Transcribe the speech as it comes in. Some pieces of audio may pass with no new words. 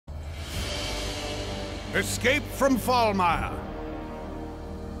Escape from Falmire.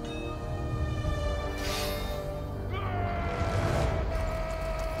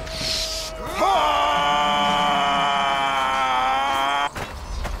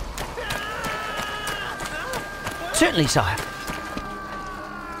 Certainly, sire.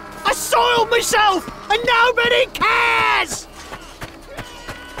 I soiled myself, and nobody cares!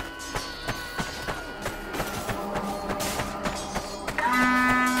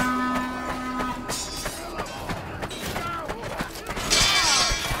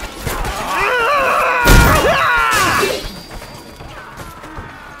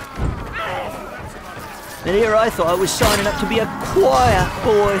 And here I thought I was signing up to be a choir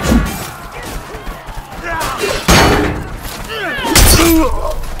boy.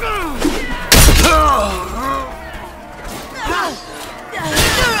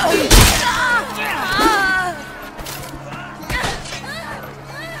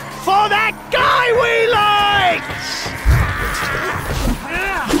 For that guy we like!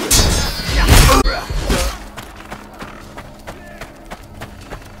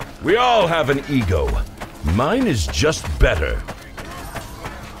 We all have an ego. Mine is just better.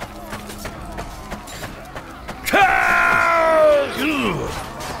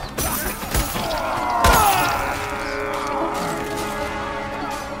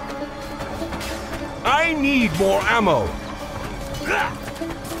 I need more ammo.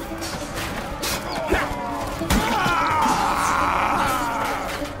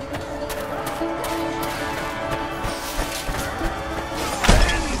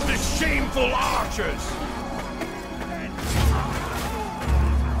 End the shameful archers!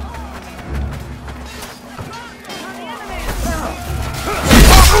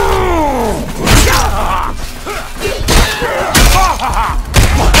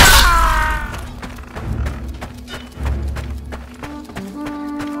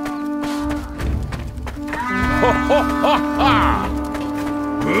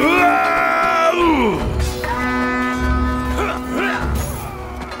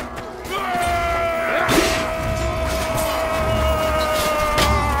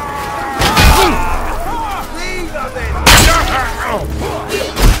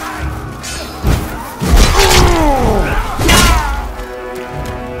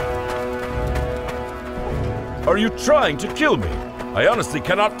 Are you trying to kill me? I honestly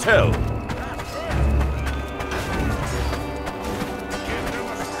cannot tell.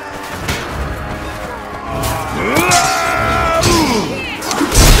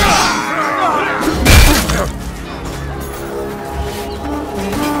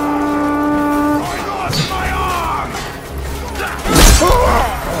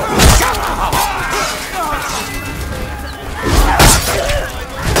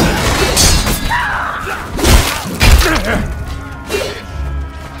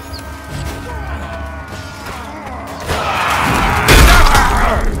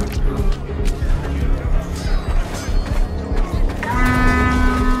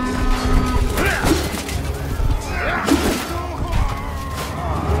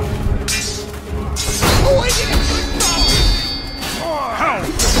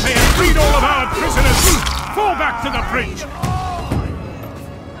 Fall back to the bridge!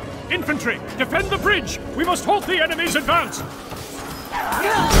 Infantry, defend the bridge! We must halt the enemy's advance!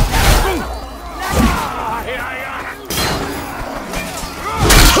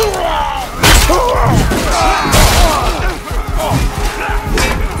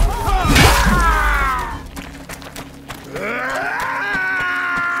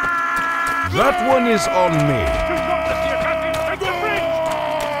 That one is on me.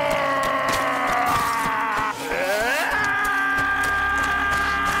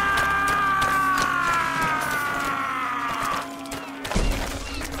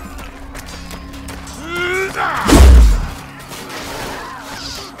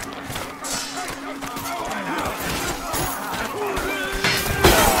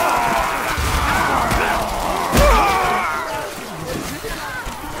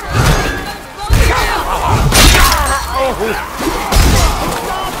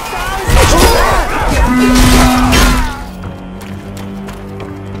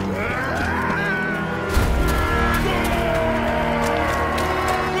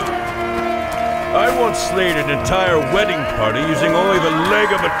 I once slayed an entire wedding party using only the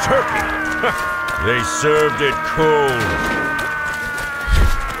leg of a turkey. They served it cold.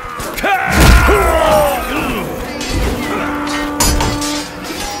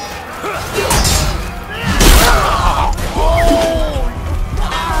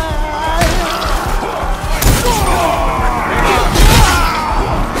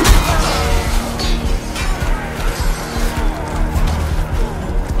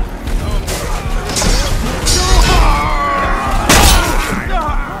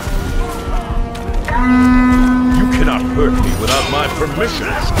 permission.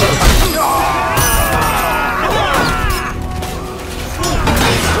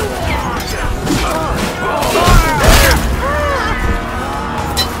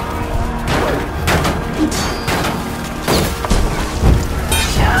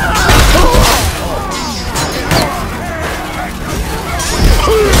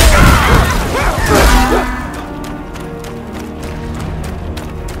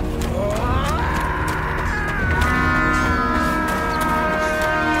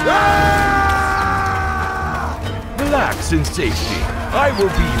 Relax in safety. I will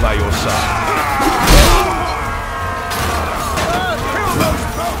be by your side.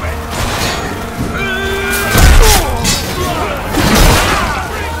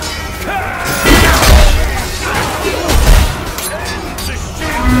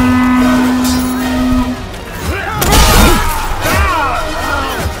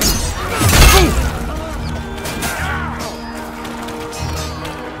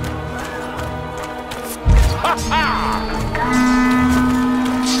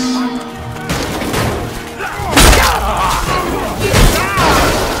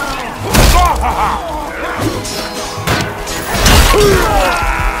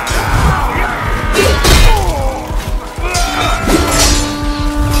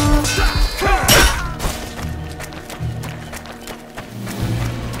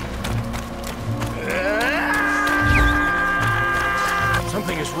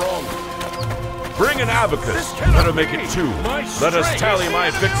 Something is wrong. Bring an abacus. Better make it 2. Let us tally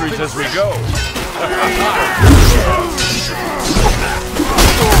my victories as we go.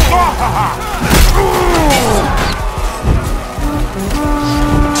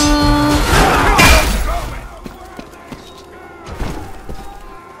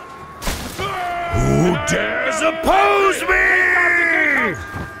 Who dares oppose me?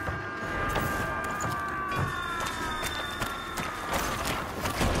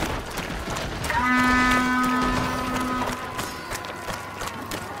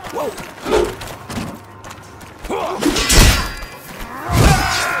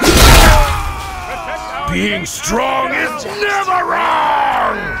 Being strong is never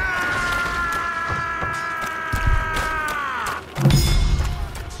wrong!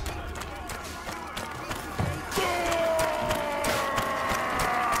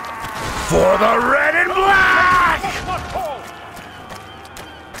 For the red and black!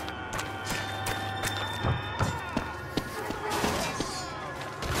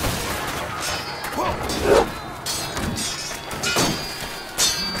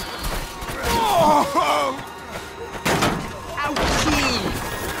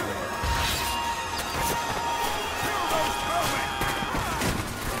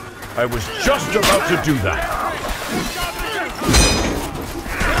 I was just about to do that.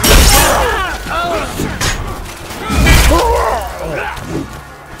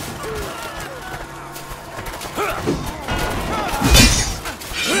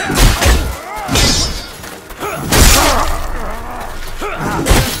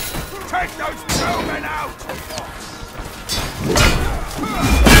 Take those crewmen out!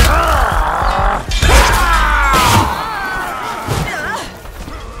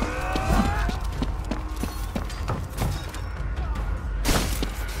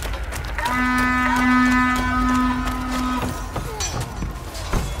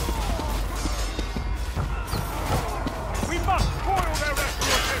 We must foil their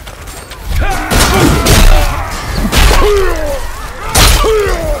restoration!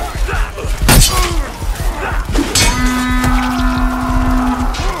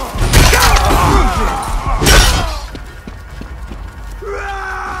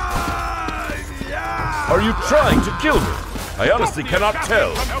 Are you trying to kill me? I honestly cannot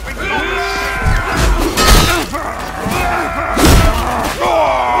tell.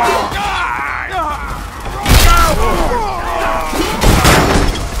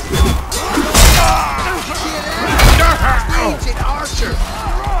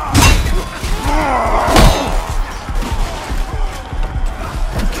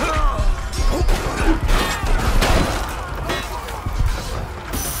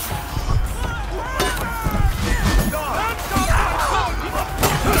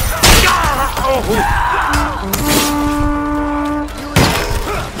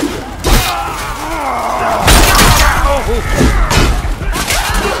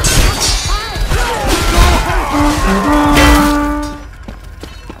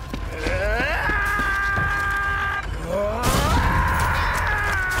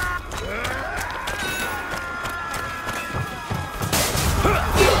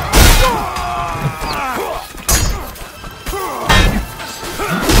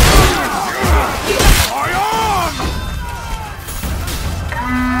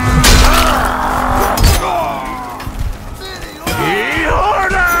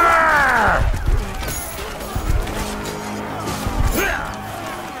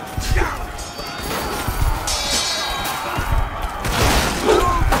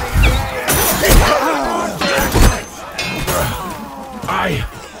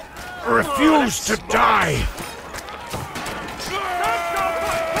 Refuse to die!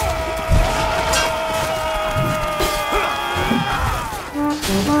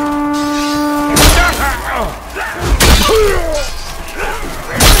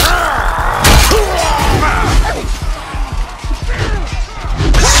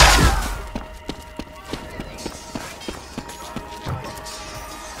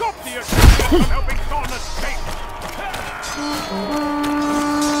 Stop the attack from helping Thorn escape!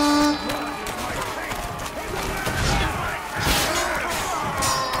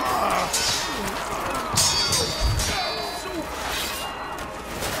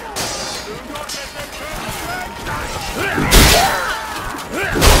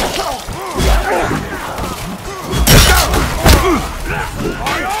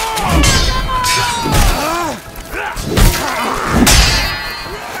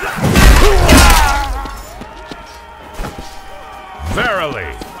 Verily!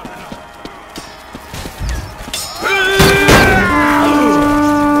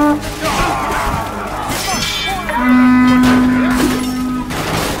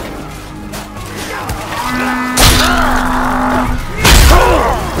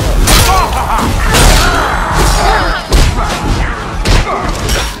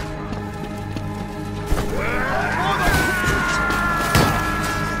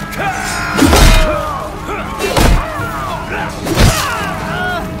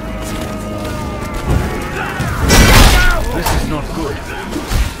 This is not good.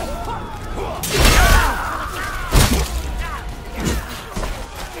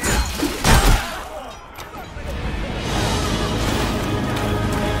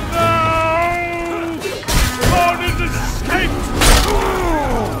 Thorn has escaped!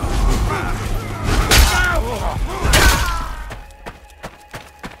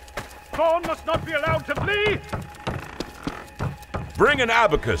 Thorn must not be allowed to flee! Bring an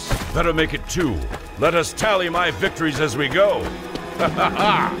abacus. Better make it 2. Let us tally my victories as we go. Ha ha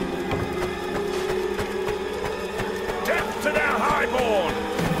ha! Death to their highborn!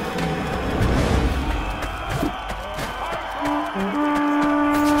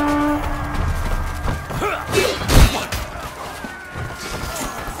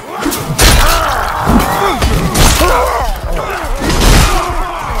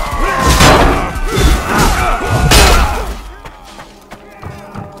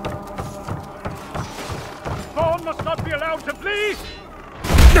 Thorn must not be allowed to flee!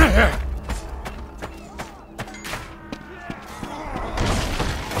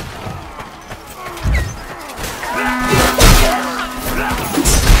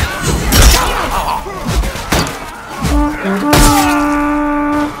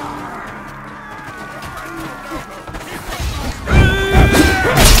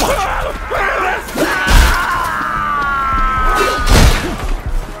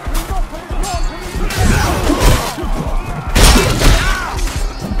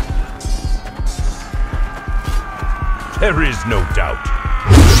 There is no doubt.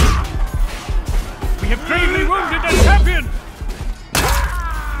 We have gravely wounded their champion!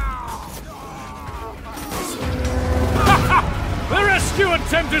 The rescue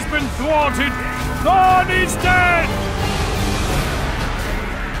attempt has been thwarted! Thorn is dead!